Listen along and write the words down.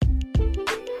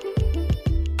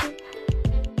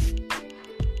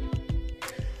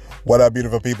What up,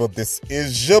 beautiful people? This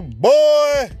is your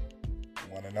boy,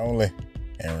 one and only,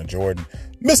 Aaron Jordan,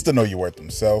 Mr. Know Your Worth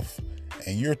himself,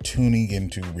 and you're tuning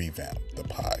into Revamp, the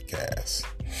podcast.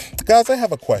 Guys, I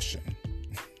have a question.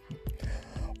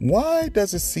 Why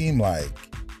does it seem like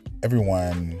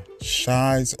everyone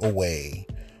shies away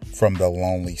from the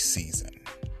lonely season?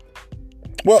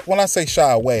 Well, when I say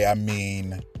shy away, I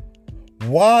mean,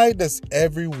 why does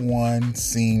everyone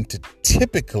seem to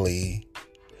typically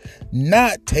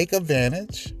not take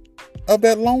advantage of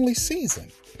that lonely season?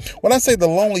 When I say the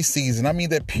lonely season, I mean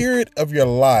that period of your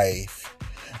life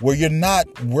where you're not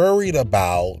worried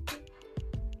about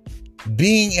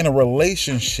being in a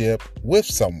relationship with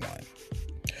someone.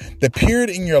 The period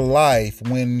in your life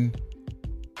when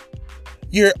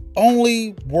you're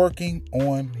only working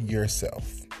on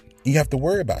yourself. You have to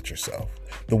worry about yourself,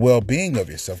 the well-being of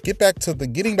yourself. Getting back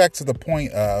to the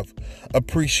point of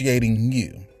appreciating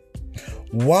you.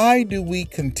 Why do we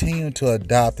continue to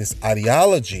adopt this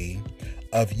ideology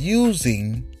of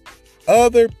using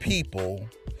other people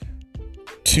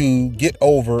to get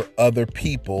over other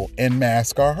people and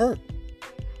mask our hurt?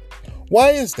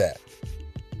 Why is that?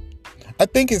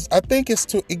 It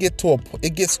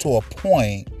gets to a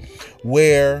point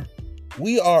where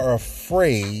we are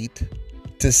afraid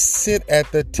to sit at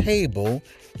the table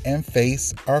and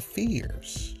face our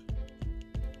fears.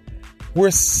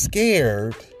 We're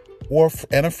scared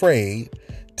and afraid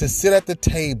to sit at the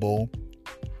table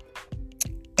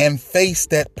and face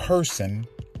that person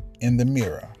in the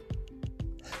mirror.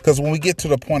 Because when we get to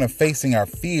the point of facing our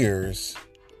fears,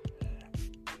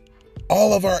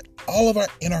 all of our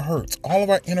inner hurts, all of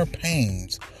our inner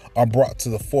pains are brought to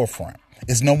the forefront.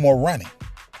 It's no more running.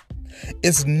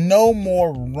 It's no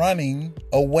more running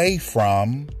away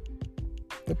from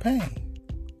the pain.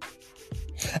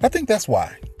 I think that's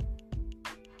why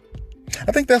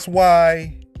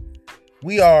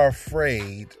we are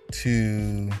afraid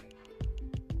to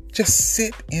just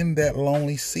sit in that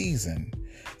lonely season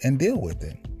and deal with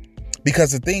it.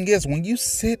 Because the thing is, when you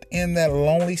sit in that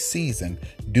lonely season,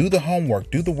 do the homework,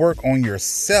 do the work on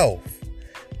yourself,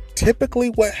 typically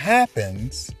what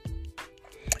happens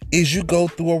is you go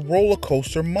through a roller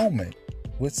coaster moment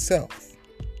with self.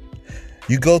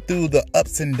 You go through the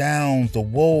ups and downs, the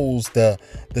woes, the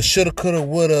shoulda, coulda,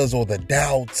 wouldas, or the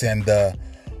doubts, and the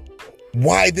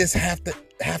why this have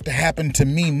to happen to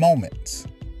me moments.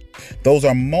 Those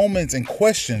are moments and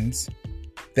questions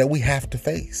that we have to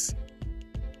face.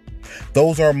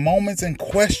 Those are moments and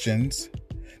questions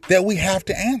that we have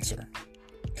to answer.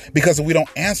 Because if we don't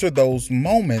answer those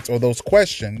moments or those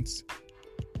questions,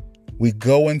 we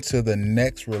go into the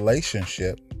next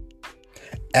relationship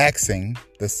asking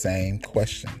the same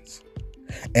questions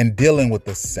and dealing with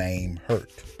the same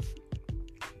hurt.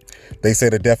 They say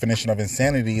the definition of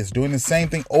insanity is doing the same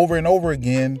thing over and over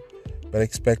again, but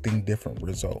expecting different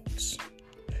results.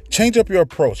 Change up your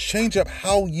approach. Change up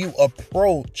how you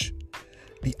approach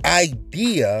the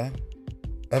idea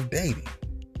of dating.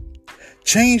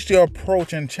 Change your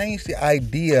approach and change the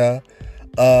idea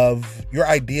of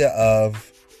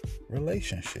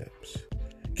relationships.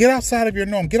 Get outside of your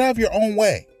norm. Get out of your own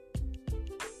way.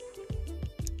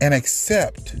 And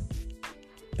accept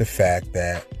the fact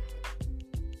that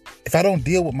if I don't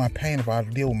deal with my pain, if I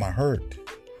don't deal with my hurt,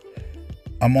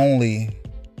 I'm only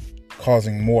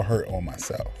causing more hurt on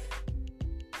myself.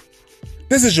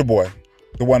 This is your boy,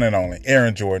 the one and only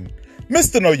Aaron Jordan,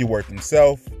 Mr. Know Your Worth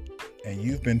himself, and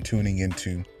you've been tuning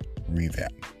into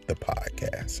Revamp, the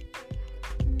podcast.